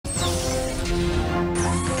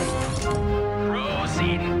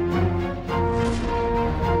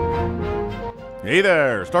Hey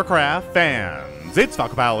there, StarCraft fans! It's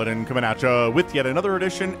Falcon Paladin coming at you with yet another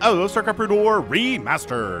edition of StarCraft Brood War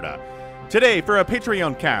Remastered. Today, for a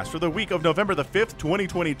Patreon cast for the week of November the 5th,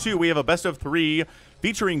 2022, we have a best of 3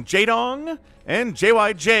 featuring Jaedong and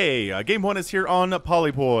JyJ. Game 1 is here on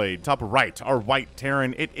Polypoid. Top right, our white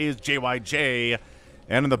Terran, it is JyJ.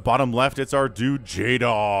 And in the bottom left, it's our dude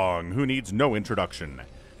Jaedong, who needs no introduction.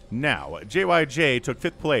 Now, JyJ took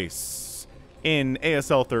 5th place in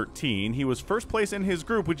ASL 13. He was first place in his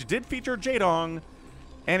group, which did feature Jaedong,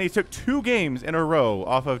 and he took 2 games in a row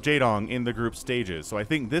off of Jaedong in the group stages. So I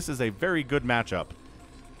think this is a very good matchup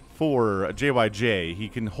for JyJ. He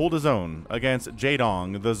can hold his own against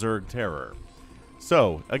Jaedong, the Zerg Terror.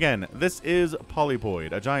 So, again, this is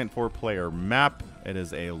Polypoid, a giant 4-player map. It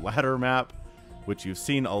is a ladder map, which you've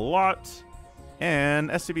seen a lot. And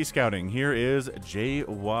SCV Scouting, here is JyJ.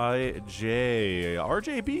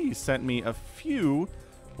 RJB sent me a few,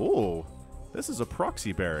 oh, this is a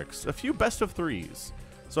proxy barracks, a few best of 3s.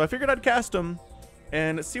 So I figured I'd cast them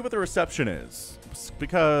and see what the reception is.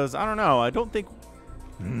 Because, I don't know, I don't think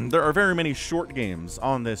there are very many short games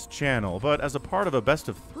on this channel. But as a part of a best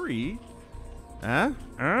of 3,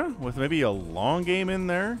 with maybe a long game in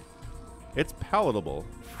there, it's palatable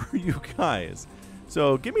for you guys.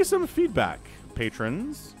 So give me some feedback,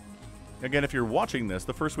 patrons. Again, if you're watching this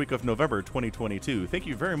the first week of November 2022, thank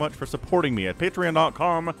you very much for supporting me at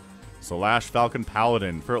patreon.com/Falcon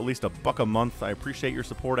Paladin for at least $1 a month. I appreciate your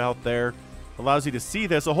support out there. Allows you to see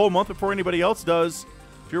this a whole month before anybody else does.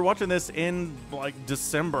 If you're watching this in like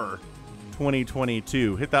December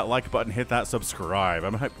 2022, hit that like button, hit that subscribe.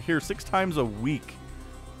 I'm here 6 times a week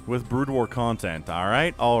with Brood War content. All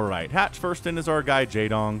right. Hatch first in is our guy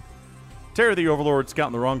Jaedong. Terror the Overlord, scout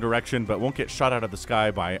in the wrong direction, but won't get shot out of the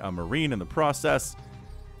sky by a Marine in the process.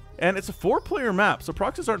 And it's a 4-player map, so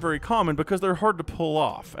proxies aren't very common because they're hard to pull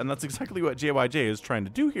off. And that's exactly what JyJ is trying to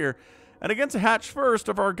do here. And against a hatch first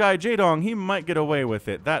of our guy Jaedong, he might get away with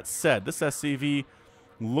it. That said, this SCV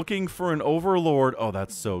looking for an Overlord. Oh,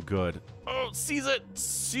 that's so good. Oh, sees it,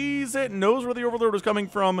 knows where the Overlord was coming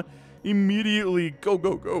from. Immediately,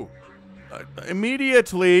 go.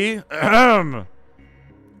 Immediately,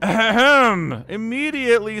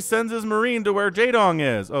 immediately sends his Marine to where Jaedong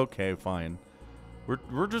is. Okay, fine.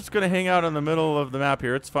 We're just gonna hang out in the middle of the map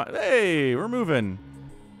here. It's fine. Hey, we're moving.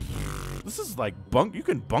 This is like you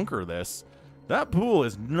can bunker this. That pool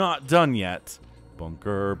is not done yet.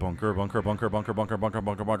 Bunker.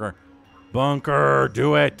 Bunker,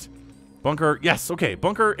 do it. Bunker, yes, okay.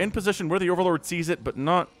 Bunker in position where the Overlord sees it, but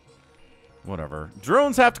not... Whatever.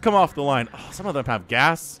 Drones have to come off the line. Oh, some of them have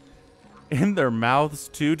gas in their mouths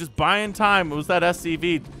too, just buying time. It was that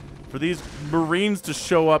SCV for these Marines to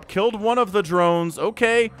show up. Killed one of the drones,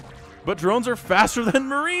 okay, but drones are faster than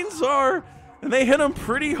Marines are, and they hit them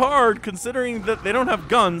pretty hard considering that they don't have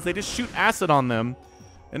guns. They just shoot acid on them,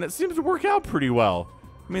 and it seems to work out pretty well.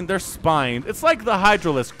 I mean, they're spined. It's like the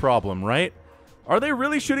Hydralisk problem, right? Are they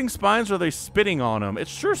really shooting spines, or are they spitting on them? It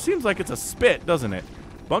sure seems like it's a spit, doesn't it?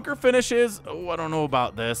 Bunker finishes. Oh, I don't know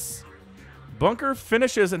about this. Bunker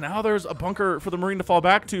finishes, and now there's a bunker for the Marine to fall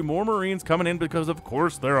back to. More Marines coming in because, of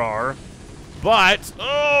course, there are. But,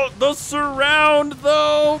 oh, the surround,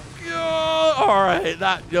 though. All right,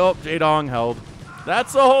 Jaedong held.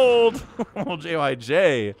 That's a hold. Oh,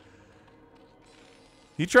 JyJ.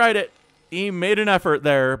 He tried it. He made an effort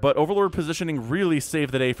there, but Overlord positioning really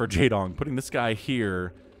saved the day for Jaedong. Putting this guy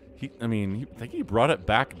here. I think he brought it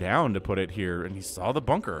back down to put it here, and he saw the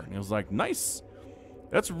bunker, and he was like, nice.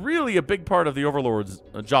 That's really a big part of the Overlord's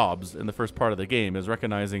jobs in the first part of the game, is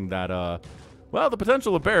recognizing that, well, the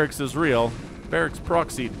potential of barracks is real. Barracks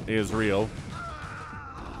proxy is real.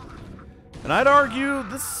 And I'd argue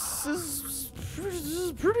this is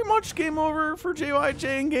pretty much game over for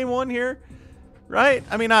JyJ in game 1 here, right?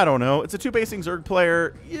 I mean, I don't know. It's a 2-basing Zerg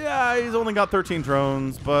player. Yeah, he's only got 13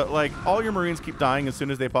 drones, but, like, all your Marines keep dying as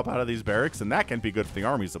soon as they pop out of these barracks, and that can be good for the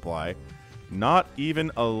army supply. Not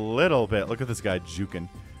even a little bit. Look at this guy juking.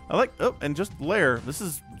 I like, oh, and just lair. This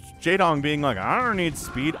is Jaedong being like, I don't need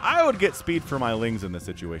speed. I would get speed for my Lings in this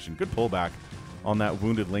situation. Good pullback on that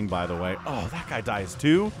wounded Ling, by the way. Oh, that guy dies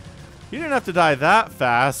too. He didn't have to die that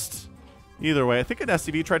fast. Either way, I think an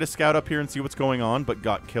SCV tried to scout up here and see what's going on, but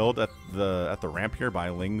got killed at the ramp here by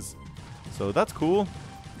Lings. So that's cool.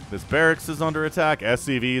 This barracks is under attack.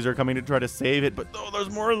 SCVs are coming to try to save it, but oh, there's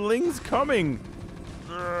more Lings coming.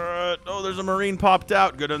 Oh, there's a Marine popped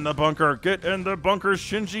out. Get in the bunker. Get in the bunker,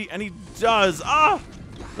 Shinji. And he does. Ah!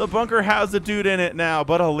 The bunker has a dude in it now,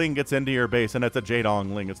 but a Ling gets into your base, and it's a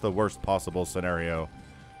Jaedong Ling. It's the worst possible scenario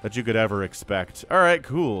that you could ever expect. All right,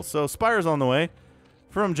 cool. So Spire's on the way.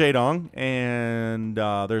 from Jaedong, and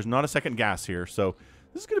there's not a second gas here, so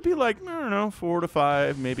this is going to be like, I don't know, 4 to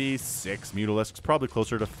 5, maybe 6 Mutalisks, probably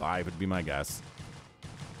closer to 5 would be my guess.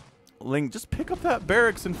 Ling, just pick up that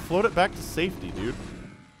barracks and float it back to safety, dude.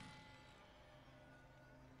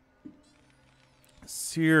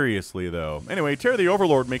 Seriously, though. Anyway, Terror the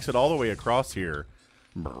Overlord makes it all the way across here.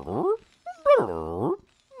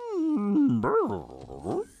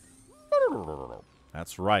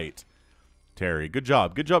 That's right. Terry, good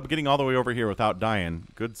job. Good job getting all the way over here without dying.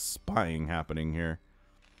 Good spying happening here.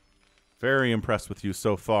 Very impressed with you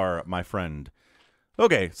so far, my friend.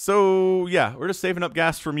 Okay, so yeah, we're just saving up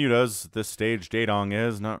gas for mutas. This stage, Jaedong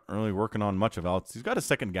is not really working on much of else. He's got a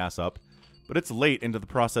second gas up, but it's late into the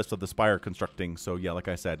process of the spire constructing. So yeah, like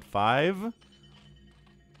I said, 5.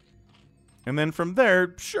 And then from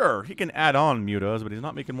there, sure, he can add on mutas, but he's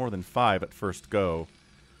not making more than 5 at first go.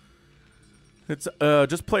 It's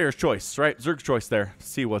just player's choice, right? Zerg's choice there.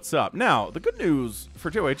 See what's up. Now, the good news for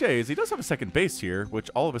JyJ is he does have a second base here, which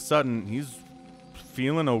all of a sudden he's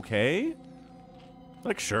feeling okay.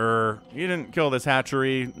 Like, sure, he didn't kill this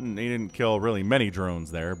hatchery. He didn't kill really many drones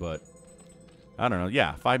there, but I don't know.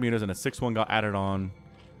 Yeah, 5 mutas and a 6th one got added on.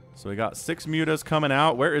 So we got 6 mutas coming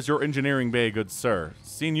out. Where is your engineering bay, good sir?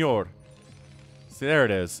 Senor. See, there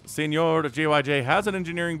it is. Senor JyJ has an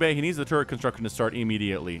engineering bay. He needs the turret construction to start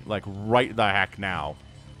immediately. Like, right the heck now.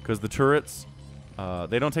 Because the turrets,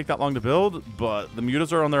 they don't take that long to build, but the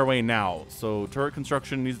mutas are on their way now. So turret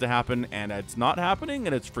construction needs to happen, and it's not happening,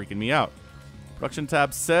 and it's freaking me out. Production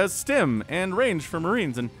tab says stim and range for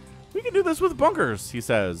Marines, and we can do this with bunkers, he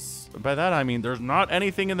says. By that, I mean there's not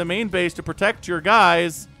anything in the main base to protect your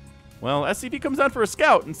guys. Well, SCV comes out for a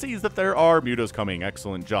scout and sees that there are mutas coming.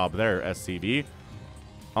 Excellent job there, SCV.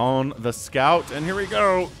 On the scout, and here we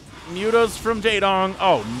go. Mutas from Jaedong.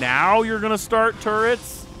 Oh, now you're going to start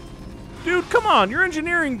turrets? Dude, come on. Your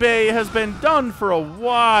engineering bay has been done for a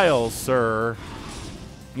while, sir.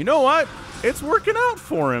 You know what? It's working out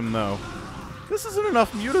for him, though. This isn't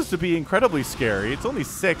enough mutas to be incredibly scary. It's only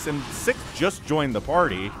 6, and 6 just joined the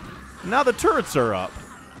party. Now the turrets are up.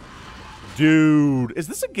 Dude, is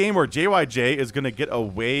this a game where JyJ is going to get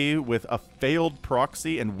away with a failed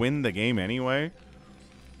proxy and win the game anyway?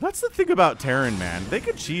 That's the thing about Terran, man. They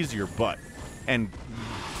could cheese your butt and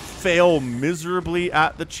fail miserably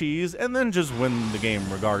at the cheese and then just win the game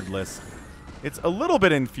regardless. It's a little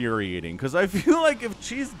bit infuriating because I feel like if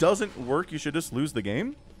cheese doesn't work, you should just lose the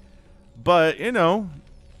game. But, you know,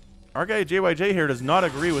 our guy JyJ here does not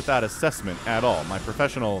agree with that assessment at all. My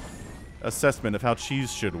professional assessment of how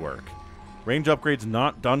cheese should work. Range upgrade's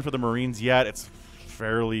not done for the Marines yet. It's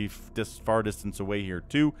fairly far distance away here,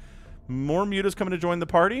 too. More mutas coming to join the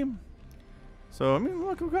party. So, I mean,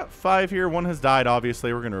 look, we've got 5 here. 1 has died,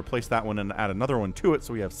 obviously. We're going to replace that one and add another one to it.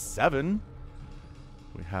 So we have 7.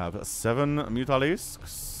 We have 7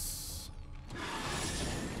 Mutalisks.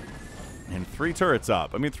 And 3 turrets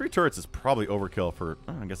up. I mean, 3 turrets is probably overkill for,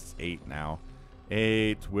 I guess it's 8 now.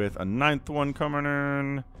 8 with a 9th one coming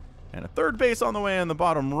in. And a 3rd base on the way in the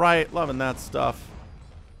bottom right. Loving that stuff.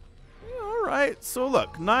 Yeah, all right. So,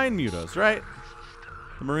 look, 9 mutas, right?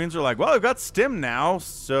 The Marines are like, well, we've got stim now,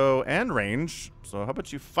 so, and range, so how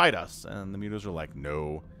about you fight us? And the mutas are like,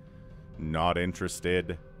 no, not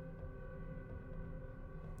interested.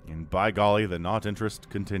 And by golly, the not interest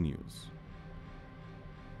continues.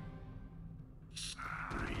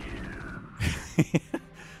 I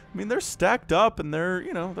mean, they're stacked up and they're,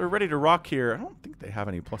 you know, they're ready to rock here. I don't think they have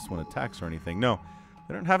any +1 attacks or anything. No,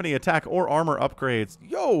 they don't have any attack or armor upgrades.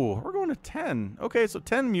 Yo, we're going to 10. Okay, so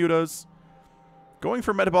 10 mutas. Going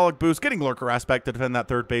for metabolic boost, getting lurker aspect to defend that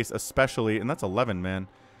 3rd base especially, and that's 11, man.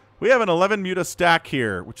 We have an 11 muta stack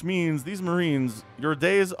here, which means these Marines, your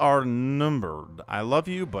days are numbered. I love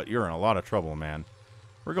you, but you're in a lot of trouble, man.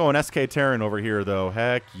 We're going SK Terran over here, though.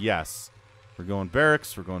 Heck yes. We're going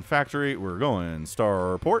barracks, we're going factory, we're going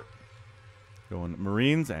starport. Going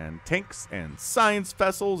Marines and tanks and science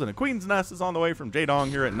vessels, and a Queen's Nest is on the way from Jaedong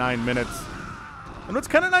here at 9 minutes. And what's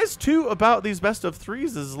kind of nice, too, about these best of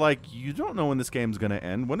 3s is, like, you don't know when this game's going to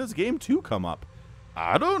end. When does game 2 come up?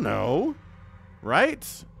 I don't know. Right?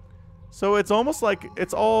 So it's almost like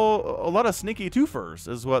it's all a lot of sneaky twofers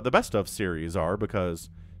is what the best of series are, because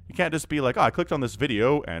you can't just be like, oh, I clicked on this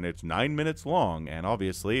video and it's 9 minutes long, and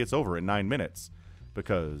obviously it's over in 9 minutes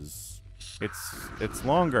because it's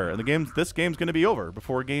longer, and this game's going to be over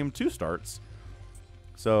before game 2 starts.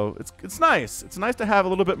 So it's nice. It's nice to have a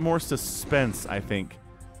little bit more suspense, I think,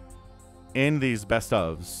 in these best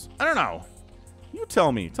ofs. I don't know. You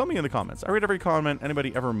tell me. Tell me in the comments. I read every comment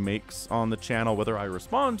anybody ever makes on the channel. Whether I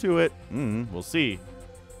respond to it, we'll see.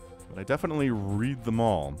 But I definitely read them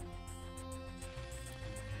all.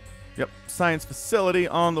 Yep, science facility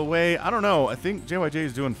on the way. I don't know. I think JyJ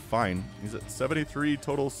is doing fine. He's at 73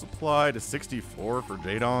 total supply to 64 for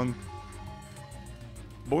Jaedong.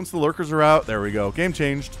 But once the lurkers are out, there we go. Game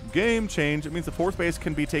changed. Game changed. It means the fourth base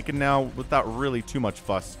can be taken now without really too much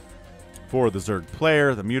fuss for the Zerg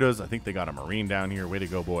player. The Mutas, I think they got a Marine down here. Way to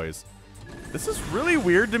go, boys. This is really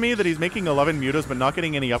weird to me that he's making 11 Mutas but not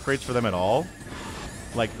getting any upgrades for them at all.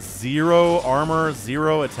 Like 0 armor,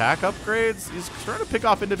 0 attack upgrades. He's trying to pick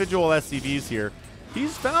off individual SCVs here.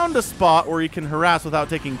 He's found a spot where he can harass without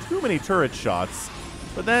taking too many turret shots.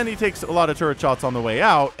 But then he takes a lot of turret shots on the way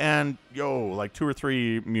out, and like 2 or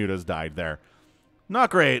 3 Mutas died there. Not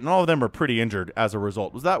great, and all of them are pretty injured as a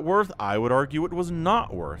result. Was that worth? I would argue it was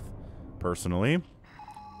not worth, personally.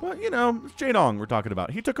 But, you know, it's Jaedong we're talking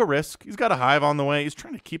about. He took a risk. He's got a hive on the way. He's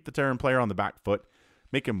trying to keep the Terran player on the back foot,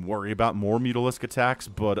 make him worry about more Mutalisk attacks.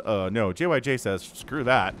 But, no, JyJ says, screw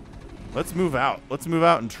that. Let's move out. Let's move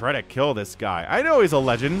out and try to kill this guy. I know he's a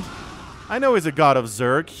legend. I know he's a god of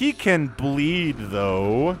Zerg. He can bleed,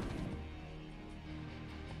 though.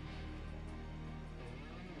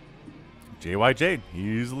 JyJ,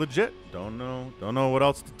 he's legit. Don't know what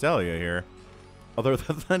else to tell you here. Other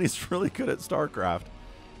than he's really good at StarCraft.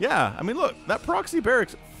 Yeah, I mean, look, that proxy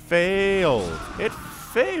barracks failed. It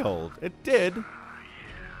failed. It did.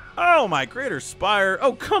 Oh, my greater spire.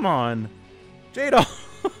 Oh, come on. Jaedong,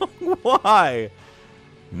 why?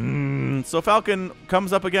 So Falcon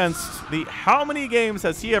comes up against the how many games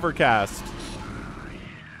has he ever cast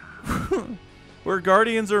where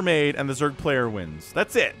Guardians are made and the Zerg player wins.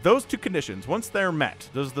 That's it. Those two conditions, once they're met,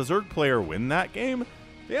 does the Zerg player win that game?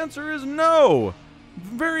 The answer is no.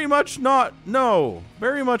 Very much not. No.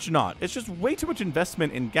 Very much not. It's just way too much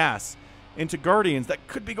investment in gas into Guardians that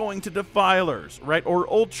could be going to Defilers, right? Or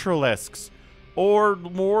Ultralisks. Or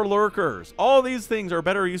more lurkers. All these things are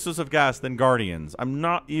better uses of gas than Guardians. I'm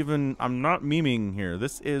not memeing here.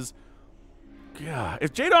 This is, yeah.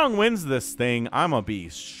 If Jaedong wins this thing, I'm gonna be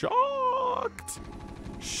shocked.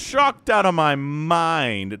 Shocked out of my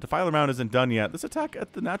mind. Defiler Mound isn't done yet. This attack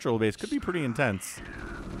at the natural base could be pretty intense.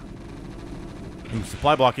 Ooh,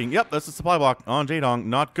 supply blocking. Yep, that's a supply block on Jaedong.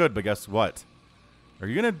 Not good, but guess what? Are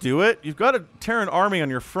you gonna do it? You've got a Terran army on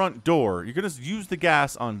your front door. You're gonna use the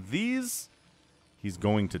gas on these? He's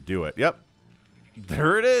going to do it. Yep.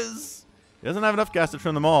 There it is. He doesn't have enough gas to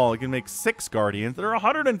turn them all. He can make 6 Guardians. They're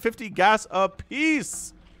 150 gas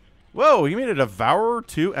apiece. Whoa, he made a Devourer,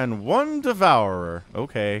 2, and 1 Devourer.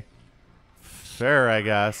 Okay. Fair, I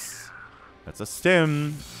guess. That's a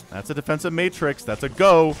stim. That's a defensive matrix. That's a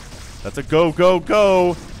go. That's a go, go,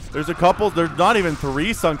 go. There's a couple. There's not even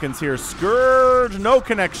 3 Sunkens here. Scourge, no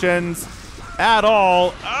connections at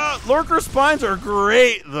all. Lurker spines are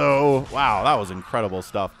great, though. Wow, that was incredible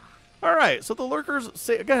stuff. All right, so the lurkers,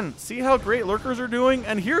 see how great lurkers are doing?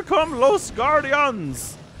 And here come Los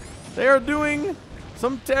Guardians. They are doing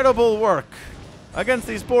some terrible work against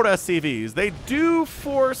these poor SCVs. They do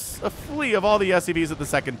force a flee of all the SCVs at the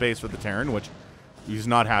second base for the Terran, which he's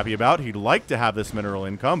not happy about. He'd like to have this mineral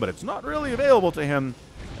income, but it's not really available to him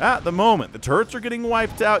at the moment. The turrets are getting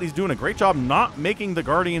wiped out. He's doing a great job not making the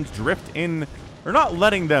Guardians drift in, or not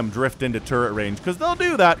letting them drift into turret range, because they'll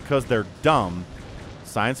do that because they're dumb.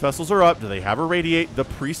 Science vessels are up. Do they have a radiate? The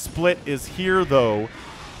pre-split is here, though.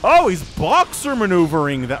 Oh, he's boxer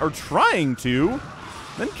maneuvering that, or trying to.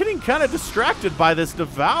 Then getting kind of distracted by this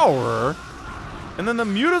Devourer. And then the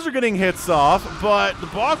Mutas are getting hits off, but the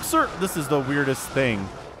boxer, this is the weirdest thing.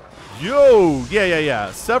 Yo,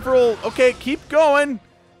 yeah. Several, okay, keep going.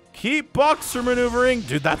 Keep boxer maneuvering.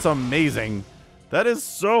 Dude, that's amazing. That is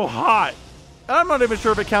so hot. I'm not even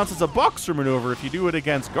sure if it counts as a boxer maneuver if you do it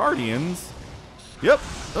against Guardians. Yep.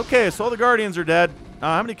 Okay, so all the Guardians are dead.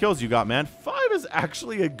 How many kills you got, man? 5 is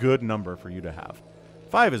actually a good number for you to have.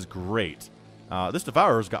 5 is great. This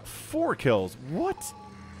Devourer's got 4 kills. What?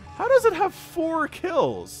 How does it have 4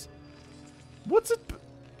 kills? What's it?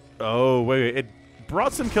 Oh, wait. It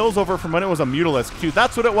brought some kills over from when it was a Mutalisk, too.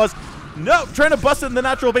 That's what it was. No, trying to bust it in the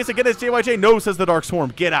natural base again. It's JyJ. No, says the Dark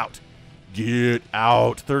Swarm. Get out. Get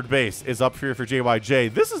out. Third base is up here for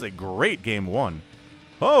JyJ. This is a great game 1.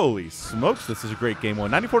 Holy smokes, this is a great game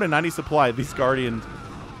 1. 94 to 90 supply. These Guardians.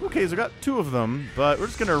 Okay, so we got 2 of them, but we're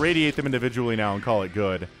just going to irradiate them individually now and call it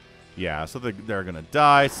good. Yeah, so they're going to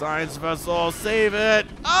die. Science vessel, save it.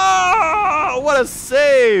 Oh, what a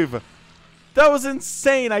save. That was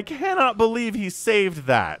insane. I cannot believe he saved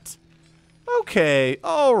that. Okay,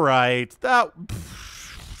 all right. That...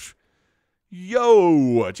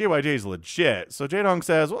 Yo, JyJ's legit. So Jaedong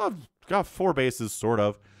says, well, I've got 4 bases, sort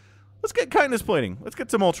of. Let's get kindness plating. Let's get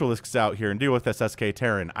some Ultralisks out here and deal with this SK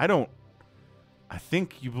Terran. I I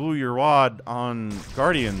think you blew your wad on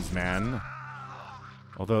Guardians, man.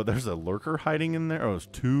 Although there's a lurker hiding in there. Oh, there's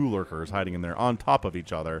 2 lurkers hiding in there on top of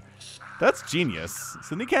each other. That's genius. So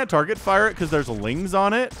then he can't target fire it because there's lings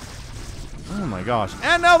on it. Oh my gosh.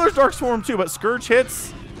 And now there's Dark Swarm too, but Scourge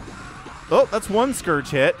hits. Oh, that's 1 Scourge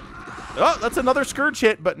hit. Oh, that's another Scourge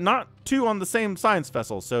hit, but not 2 on the same science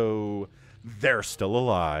vessel. So they're still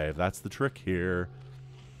alive. That's the trick here.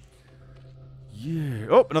 Yeah.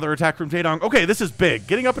 Oh, another attack from Jaedong. Okay, this is big.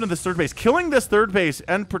 Getting up into this third base. Killing this third base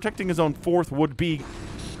and protecting his own 4th would be,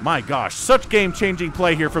 my gosh, such game-changing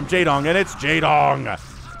play here from Jaedong, and it's Jaedong.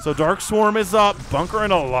 So Dark Swarm is up. Bunker in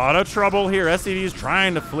a lot of trouble here. SCV's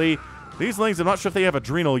trying to flee. These lings, I'm not sure if they have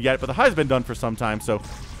Adrenal yet, but the high's been done for some time, so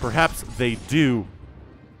perhaps they do.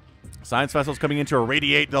 Science Vessel's coming in to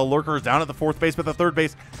irradiate the lurkers down at the 4th base, but the 3rd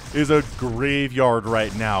base is a graveyard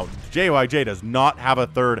right now. JyJ does not have a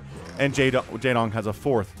 3rd, and Jaedong has a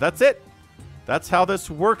 4th. That's it. That's how this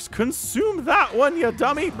works. Consume that one, you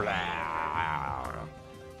dummy. Blah.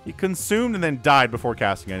 He consumed and then died before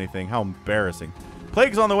casting anything. How embarrassing.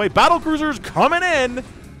 Plague's on the way. Battle Cruisers coming in.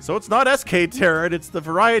 So it's not SK Terran. It's the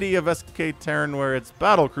variety of SK Terran where it's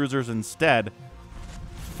Battle Cruisers instead.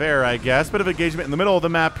 Fair, I guess. Bit of engagement in the middle of the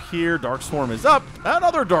map here. Dark Swarm is up.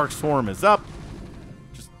 Another Dark Swarm is up.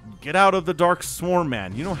 Just get out of the Dark Swarm,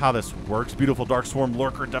 man. You know how this works. Beautiful Dark Swarm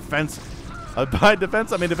lurker defense. By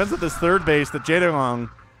defense, I mean defense of this 3rd base that Jaedong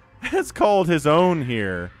has called his own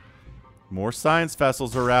here. More Science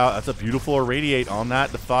Vessels are out. That's a beautiful irradiate on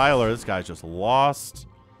that Defiler. This guy's just lost.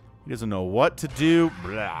 He doesn't know what to do.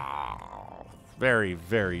 Blah. Very,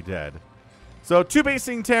 very dead. So 2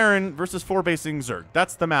 basing Terran versus 4 basing Zerg.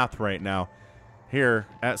 That's the math right now here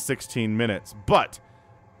at 16 minutes. But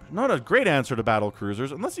not a great answer to Battle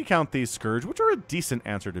Cruisers unless you count these Scourge, which are a decent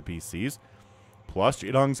answer to PCs. Plus,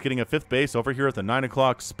 Jaedong's getting a 5th base over here at the 9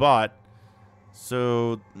 o'clock spot.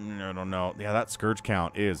 So, I don't know. Yeah, that Scourge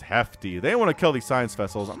count is hefty. They want to kill these Science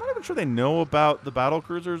Vessels. I'm not even sure they know about the Battle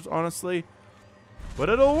Cruisers, honestly. But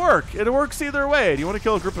it'll work. It works either way. Do you want to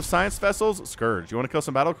kill a group of Science Vessels? Scourge. You want to kill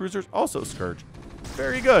some Battle Cruisers? Also Scourge.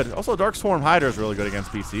 Very good. Also, Dark Swarm Hydra is really good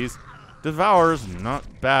against PCs. Devour's not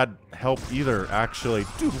bad help either, actually.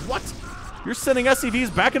 Dude, what? You're sending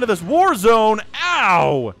SCVs back into this war zone.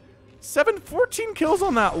 Ow! 14 kills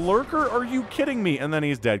on that lurker? Are you kidding me? And then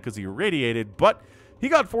he's dead because he irradiated, but he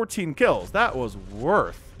got 14 kills. That was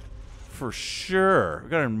worth for sure. We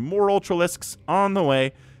got more Ultralisks on the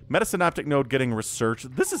way. Metasynaptic node getting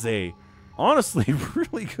researched. This is a, honestly,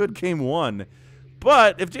 really good game 1.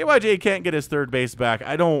 But if JyJ can't get his 3rd base back,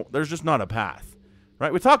 there's just not a path.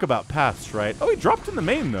 Right? We talk about paths, right? Oh, he dropped in the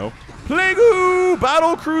main, though. Plague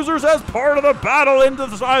Battle Cruisers as part of the battle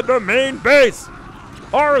inside the main base.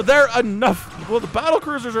 Are there enough? Well, the Battle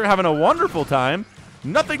Cruisers are having a wonderful time.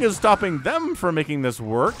 Nothing is stopping them from making this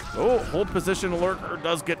work. Oh, hold position lurker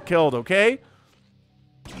does get killed, okay?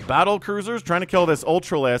 Battle Cruisers trying to kill this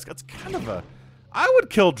Ultralisk. It's kind of a... I would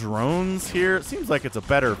kill drones here. It seems like it's a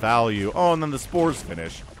better value. Oh, and then the Spores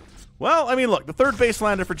finish. Well, I mean, look, the 3rd base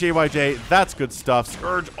landed for JyJ. That's good stuff.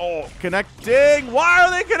 Scourge, oh, connecting. Why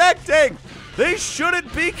are they connecting? They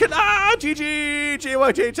shouldn't be GG.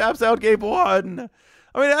 JyJ taps out game 1.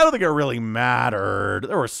 I mean, I don't think it really mattered.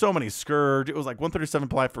 There were so many Scourge. It was like 137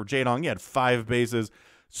 play for Jaedong. He had 5 bases.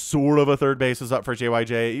 Sort of a 3rd base is up for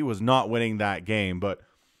JyJ. He was not winning that game, but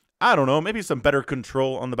I don't know. Maybe some better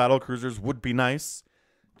control on the Battle Cruisers would be nice.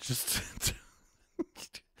 Just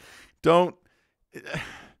don't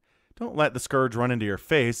let the Scourge run into your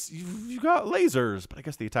face. You've got lasers, but I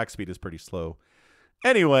guess the attack speed is pretty slow.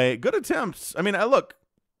 Anyway, good attempts. I mean, look,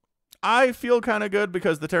 I feel kind of good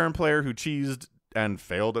because the Terran player who cheesed and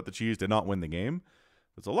failed at the cheese did not win the game.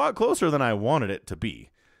 It's a lot closer than I wanted it to be.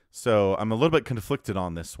 So I'm a little bit conflicted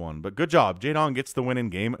on this one. But good job. Jaedong gets the win in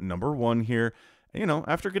game number 1 here. You know,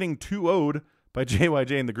 after getting 2-0'd by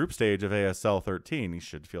JyJ in the group stage of ASL 13, he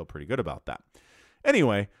should feel pretty good about that.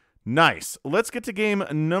 Anyway, nice. Let's get to game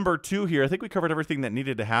number 2 here. I think we covered everything that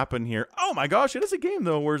needed to happen here. Oh my gosh, it is a game,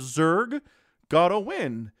 though, where Zerg got a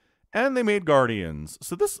win. And they made Guardians.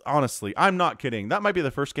 So this, honestly, I'm not kidding. That might be the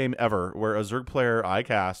first game ever where a Zerg player I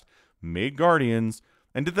cast made Guardians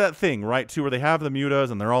and did that thing, right, too, where they have the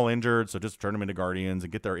mutas and they're all injured, so just turn them into Guardians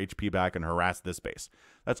and get their HP back and harass this base.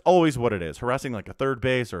 That's always what it is, harassing like a 3rd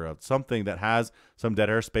base or something that has some dead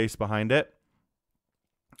air space behind it.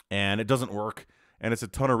 And it doesn't work, and it's a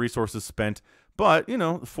ton of resources spent. But, you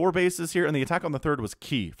know, 4 bases here, and the attack on the 3rd was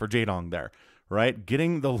key for Jaedong there. Right?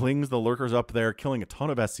 Getting the lings, the lurkers up there, killing a ton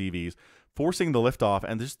of SCVs, forcing the liftoff,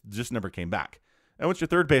 and this just never came back. And once your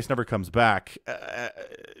 3rd base never comes back,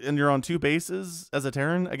 and you're on 2 bases as a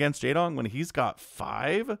Terran against Jaedong when he's got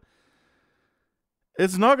 5,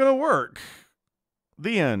 It's not going to work.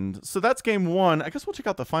 The end. So that's game one. I guess we'll check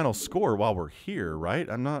out the final score while we're here, right?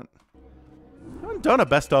 I haven't done a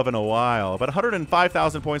best of in a while, but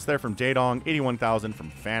 105,000 points there from Jaedong, 81,000 from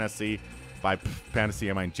Fantasy. By Fantasy,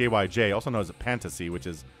 I mean JyJ, also known as a Fantasy, which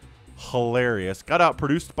is hilarious. Got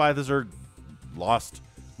outproduced by the Zerg, lost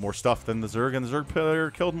more stuff than the Zerg, and the Zerg player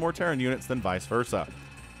killed more Terran units than vice versa.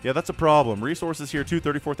 Yeah, that's a problem. Resources here, too,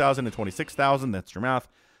 34,000 and 26,000. That's your math.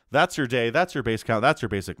 That's your day. That's your base count. That's your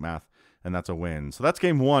basic math. And that's a win. So that's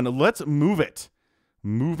game one. Let's move it.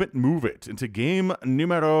 Move it into game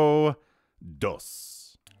numero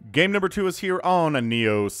dos. Game number two is here on a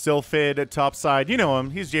Neo Sylphid top side. You know him.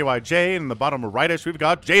 He's JyJ. And in the bottom rightish, we've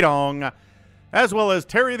got Jaedong, as well as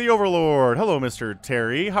Terry the Overlord. Hello, Mr.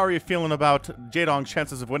 Terry. How are you feeling about Jaedong's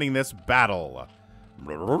chances of winning this battle?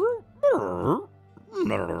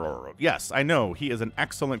 Yes, I know. He is an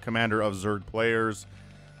excellent commander of Zerg players.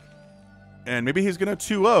 And maybe he's going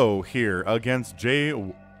to 2-0 here against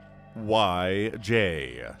JyJ.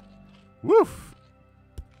 Woof.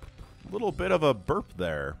 Little bit of a burp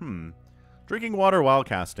there. Drinking water while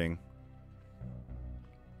casting.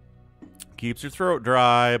 Keeps your throat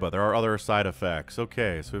dry, but there are other side effects.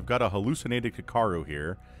 Okay, so we've got a hallucinated Kikaru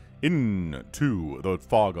here into the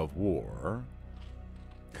fog of war.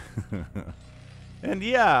 And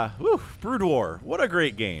yeah, Brood War. What a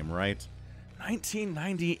great game, right?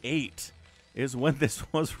 1998 is when this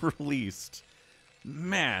was released.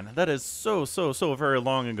 Man, that is so very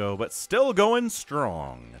long ago, but still going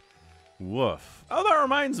strong. Woof. Oh, that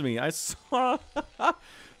reminds me. I saw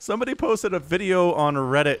somebody posted a video on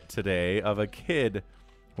Reddit today of a kid,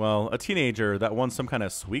 well, a teenager that won some kind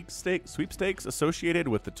of sweepstakes associated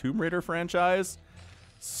with the Tomb Raider franchise.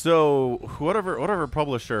 So whatever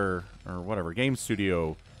publisher or whatever game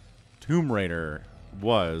studio Tomb Raider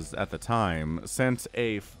was at the time sent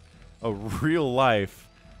a real life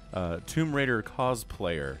Tomb Raider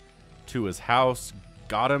cosplayer to his house,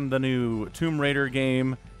 got him the new Tomb Raider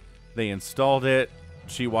game. They installed it.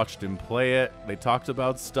 She watched him play it. They talked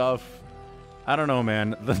about stuff. I don't know,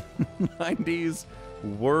 man. The 90s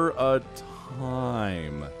were a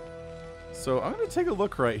time. So I'm going to take a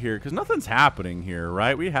look right here because nothing's happening here,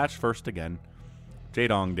 right? We hatched first again.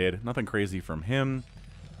 Jaedong did. Nothing crazy from him.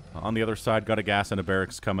 On the other side, got a gas and a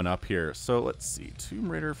barracks coming up here. So let's see. Tomb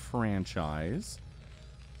Raider franchise.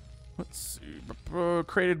 Let's see.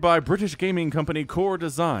 Created by British gaming company Core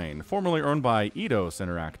Design. Formerly owned by Eidos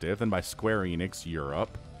Interactive, then by Square Enix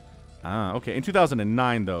Europe. Ah, okay. In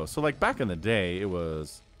 2009, though. So, like, back in the day, it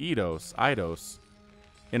was Eidos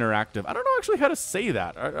Interactive. I don't know actually how to say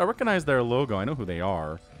that. I recognize their logo. I know who they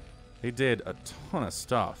are. They did a ton of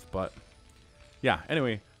stuff, but yeah,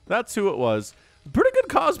 anyway, that's who it was. Pretty good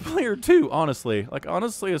cosplayer too, honestly. Like,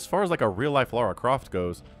 honestly, as far as like a real life Lara Croft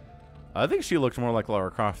goes, I think she looked more like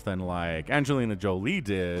Lara Croft than like Angelina Jolie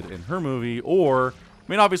did in her movie, or,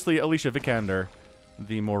 I mean, obviously Alicia Vikander,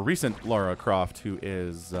 the more recent Lara Croft, who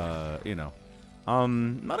is, you know,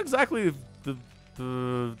 not exactly the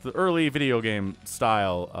early video game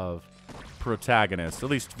style of protagonist, at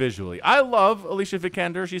least visually. I love Alicia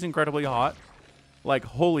Vikander. She's incredibly hot. Like,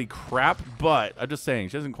 holy crap, but I'm just saying,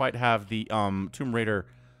 she doesn't quite have the Tomb Raider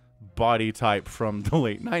body type from the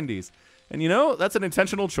late 90s. And, you know, that's an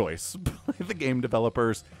intentional choice by the game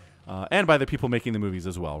developers and by the people making the movies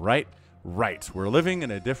as well, right? Right. We're living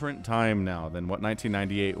in a different time now than what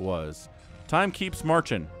 1998 was. Time keeps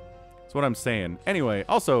marching. That's what I'm saying. Anyway,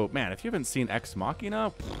 also, man, if you haven't seen Ex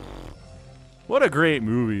Machina, what a great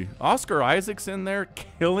movie. Oscar Isaac's in there,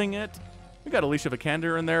 killing it. We got Alicia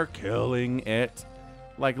Vikander in there, killing it.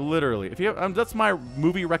 Like, literally. If you have, that's my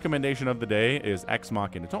movie recommendation of the day is Ex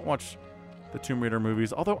Machina. Don't watch the Tomb Raider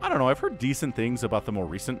movies. Although, I don't know, I've heard decent things about the more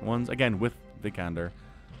recent ones. Again, with Vikander.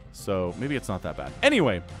 So, maybe it's not that bad.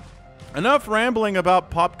 Anyway, enough rambling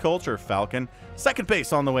about pop culture, Falcon. Second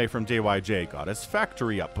base on the way from JyJ. Got his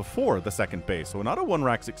factory up before the second base. So, not a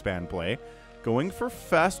one-racks expand play. Going for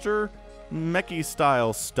faster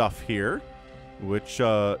mechy-style stuff here. Which,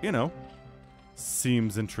 you know,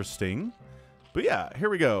 seems interesting. But yeah, here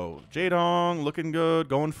we go. Jaedong looking good,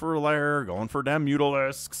 going for a lair, going for damn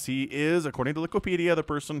Mutalisks. He is, according to Wikipedia, the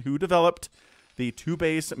person who developed the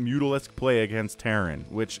two-base Mutalisk play against Terran,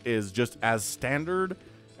 which is just as standard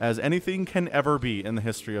as anything can ever be in the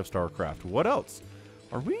history of StarCraft. What else?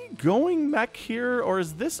 Are we going mech here, or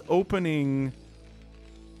is this opening...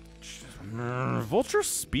 Vulture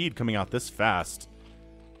Speed coming out this fast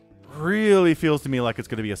really feels to me like it's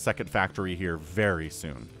going to be a second factory here very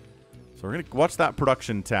soon. So we're going to watch that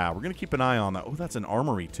production tab. We're going to keep an eye on that. Oh, that's an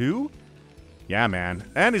armory too? Yeah, man.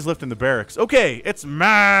 And he's lifting the barracks. Okay, it's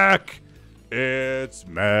Mac. It's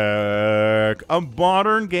mech. A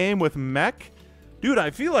modern game with mech? Dude,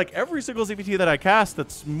 I feel like every single ZVT that I cast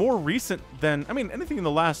that's more recent than, I mean, anything in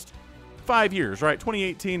the last 5 years, right?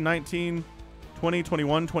 2018, 19, 20,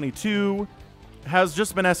 21, 22 has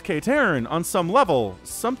just been SK Terran on some level,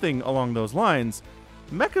 something along those lines.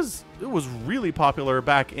 Mechas, it was really popular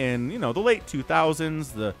back in, you know, the late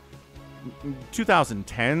 2000s, the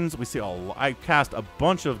 2010s. We see I cast a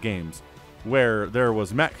bunch of games where there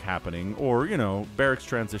was mech happening, or, you know, barracks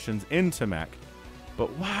transitions into mech. But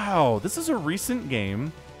wow, this is a recent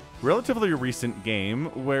game, relatively recent game,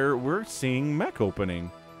 where we're seeing mech opening.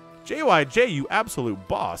 JyJ, you absolute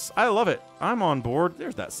boss. I love it. I'm on board.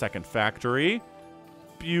 There's that second factory.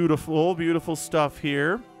 Beautiful, beautiful stuff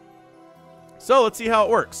here. So let's see how it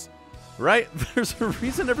works, right? There's a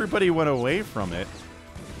reason everybody went away from it.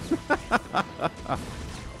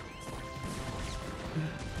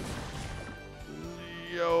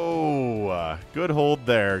 Yo, good hold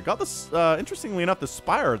there. Got this, interestingly enough, the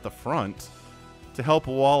spire at the front to help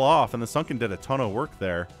wall off, and the Sunken did a ton of work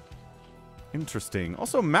there. Interesting.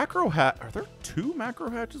 Also, macro hat. Are there 2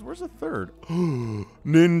 macro hatches? Where's the third?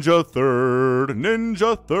 Ninja third.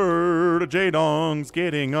 Ninja third. Jaedong's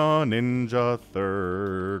getting a ninja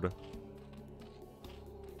third.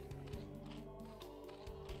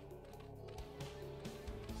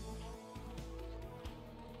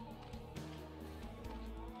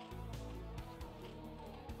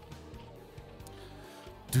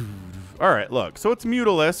 All right, look, so it's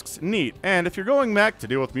Mutalisks, neat. And if you're going mech to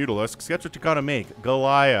deal with Mutalisks, guess what you gotta make?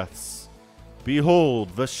 Goliaths.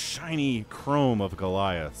 Behold, the shiny chrome of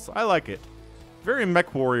Goliaths. I like it. Very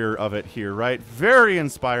Mech Warrior of it here, right? Very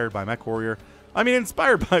inspired by Mech Warrior. I mean,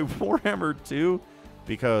 inspired by Warhammer too,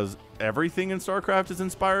 because everything in StarCraft is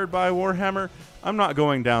inspired by Warhammer. I'm not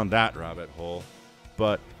going down that rabbit hole,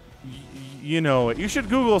 but you know, you should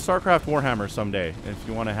Google StarCraft Warhammer someday if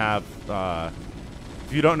you want to have,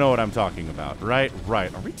 if you don't know what I'm talking about, right?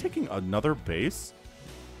 Right. Are we taking another base?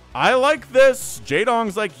 I like this.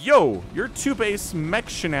 Jaedong's like, yo, you're 2-base mech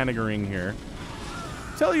shenanigering here.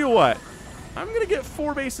 Tell you what, I'm going to get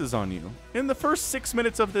 4 bases on you in the first 6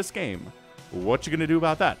 minutes of this game. What you going to do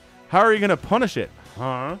about that? How are you going to punish it?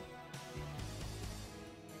 Huh?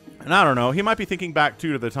 And I don't know. He might be thinking back,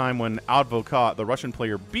 too, to the time when Advokat, the Russian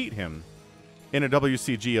player, beat him in a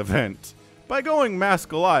WCG event by going Mass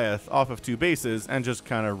Goliath off of 2 bases and just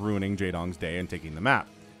kind of ruining Jaedong's day and taking the map.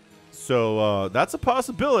 So that's a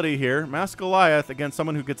possibility here. Mass Goliath against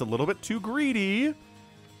someone who gets a little bit too greedy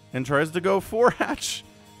and tries to go 4-hatch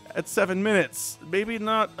at 7 minutes. Maybe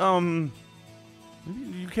not,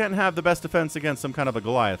 maybe you can't have the best defense against some kind of a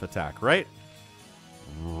Goliath attack, right?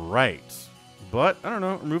 Right. But, I don't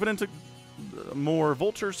know, we're moving into more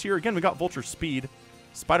vultures here. Again, we got vulture speed.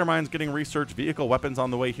 Spider Mine's getting research. Vehicle weapons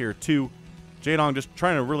on the way here, too. Jaedong just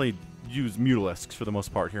trying to really use Mutalisks for the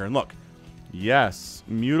most part here. And look, yes,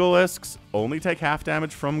 Mutalisks only take half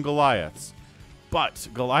damage from Goliaths. But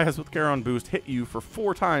Goliaths with Charon Boost hit you for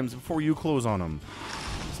 4 times before you close on them.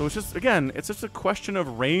 So it's just, again, it's just a question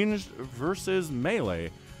of ranged versus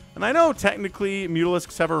melee. And I know technically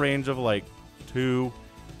Mutalisks have a range of like 2,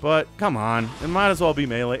 but come on, it might as well be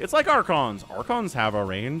melee. It's like Archons. Archons have a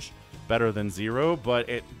range better than 0, but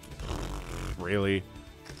it really...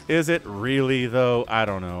 Is it really, though? I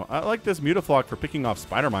don't know. I like this Mutaflock for picking off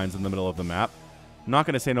Spider Mines in the middle of the map. I'm not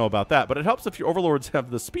going to say no about that, but it helps if your Overlords have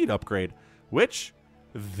the speed upgrade, which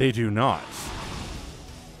they do not.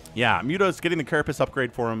 Yeah, Muta's getting the Carapace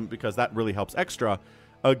upgrade for him because that really helps extra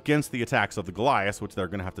against the attacks of the Goliaths, which they're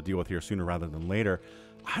going to have to deal with here sooner rather than later.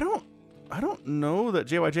 I don't know that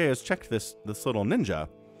JyJ has checked this little ninja.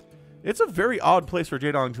 It's a very odd place for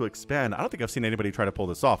Jaedong to expand. I don't think I've seen anybody try to pull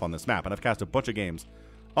this off on this map, and I've cast a bunch of games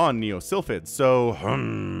on Neo Sylphid. So,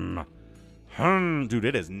 dude,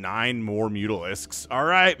 it is 9 more Mutalisks. All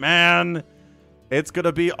right, man. It's going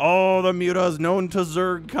to be all the mutas known to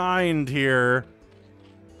Zerg kind here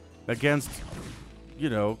against, you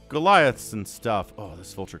know, Goliaths and stuff. Oh,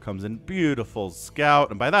 this vulture comes in. Beautiful scout.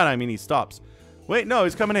 And by that, I mean he stops. Wait, no,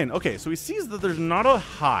 he's coming in. Okay, so he sees that there's not a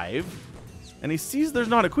hive, and he sees there's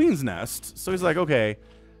not a queen's nest. So he's like, okay,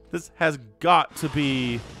 this has got to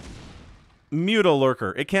be Muta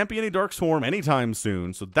Lurker. It can't be any Dark Swarm anytime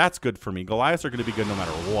soon, so that's good for me. Goliaths are going to be good no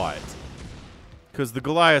matter what, because the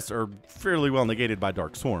Goliaths are fairly well negated by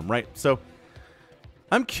Dark Swarm, right? So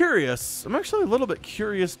I'm curious. I'm actually a little bit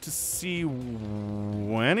curious to see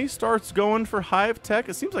when he starts going for Hive Tech.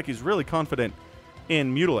 It seems like he's really confident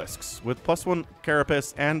in Mutalisks with +1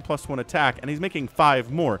 Carapace and +1 attack, and he's making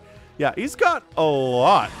 5 more. Yeah, he's got a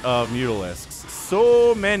lot of Mutalisks.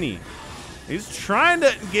 So many. He's trying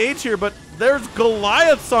to engage here, but there's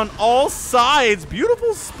Goliaths on all sides.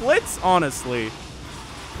 Beautiful splits, honestly.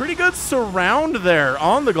 Pretty good surround there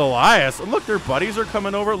on the Goliaths. Look, their buddies are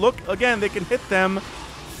coming over. Look, again, they can hit them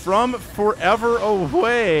from forever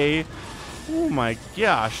away. Oh, my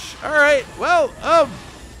gosh. All right, well,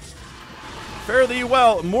 fare thee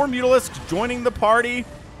well. More Mutalisks joining the party.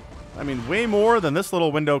 I mean, way more than this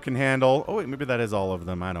little window can handle. Oh, wait, maybe that is all of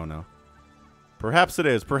them. I don't know. Perhaps it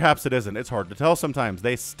is. Perhaps it isn't. It's hard to tell sometimes.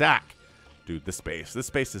 They stack. Dude, this space. This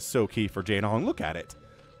space is so key for Jaedong. Look at it.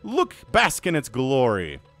 Look, bask in its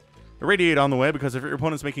glory. Irradiate on the way, because if your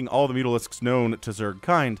opponent's making all the Mutalisks known to Zerg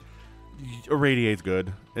kind, Irradiate's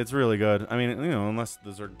good. It's really good. I mean, you know, unless the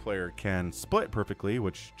Zerg player can split perfectly,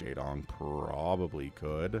 which Jaedong probably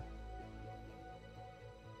could.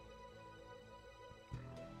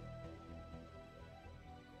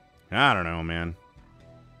 I don't know, man.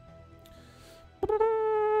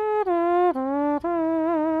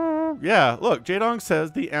 Yeah, look, Jaedong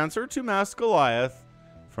says the answer to Mass Goliath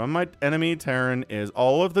from my enemy Terran is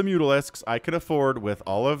all of the Mutalisks I can afford with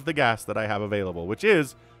all of the gas that I have available, which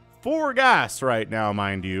is 4 gas right now,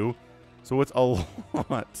 mind you. So it's a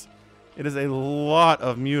lot. It is a lot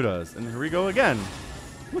of mutas. And here we go again.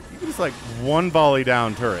 Look, you can just like one volley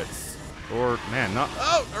down turrets. Or, man, not...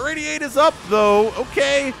 Oh, Irradiate is up, though.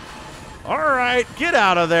 Okay. All right, get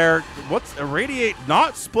out of there. What's Irradiate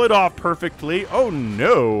not split off perfectly? Oh,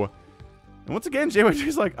 no. And once again,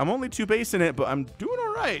 JyJ's like, I'm only 2 base in it, but I'm doing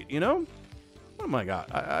all right, you know? What am I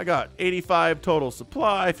got? I got 85 total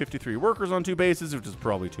supply, 53 workers on 2 bases, which is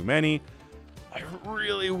probably too many. I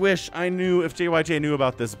really wish I knew if JyJ knew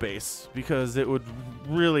about this base, because it would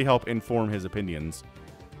really help inform his opinions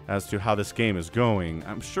as to how this game is going.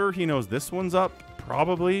 I'm sure he knows this one's up,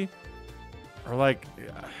 probably. Or like...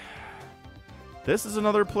 This is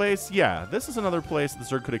another place. Yeah, this is another place the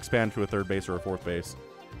Zerg could expand to a 3rd base or a 4th base.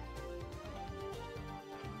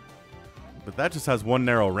 But that just has one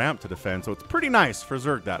narrow ramp to defend, so it's pretty nice for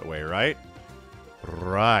Zerg that way, right?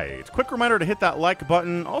 Right. Quick reminder to hit that like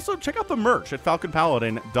button. Also, check out the merch at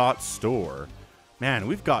falconpaladin.store. Man,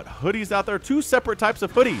 we've got hoodies out there. 2 separate types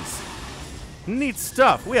of hoodies. Neat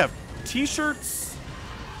stuff. We have t-shirts.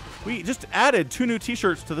 We just added 2 new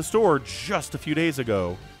t-shirts to the store just a few days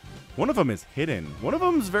ago. One of them is hidden. One of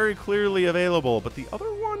them is very clearly available, but the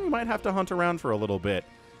other one you might have to hunt around for a little bit.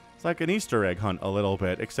 It's like an Easter egg hunt a little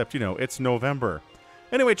bit, except, you know, it's November.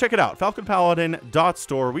 Anyway, check it out.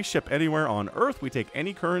 falconpaladin.store. We ship anywhere on Earth. We take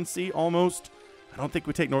any currency almost. I don't think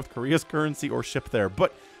we take North Korea's currency or ship there,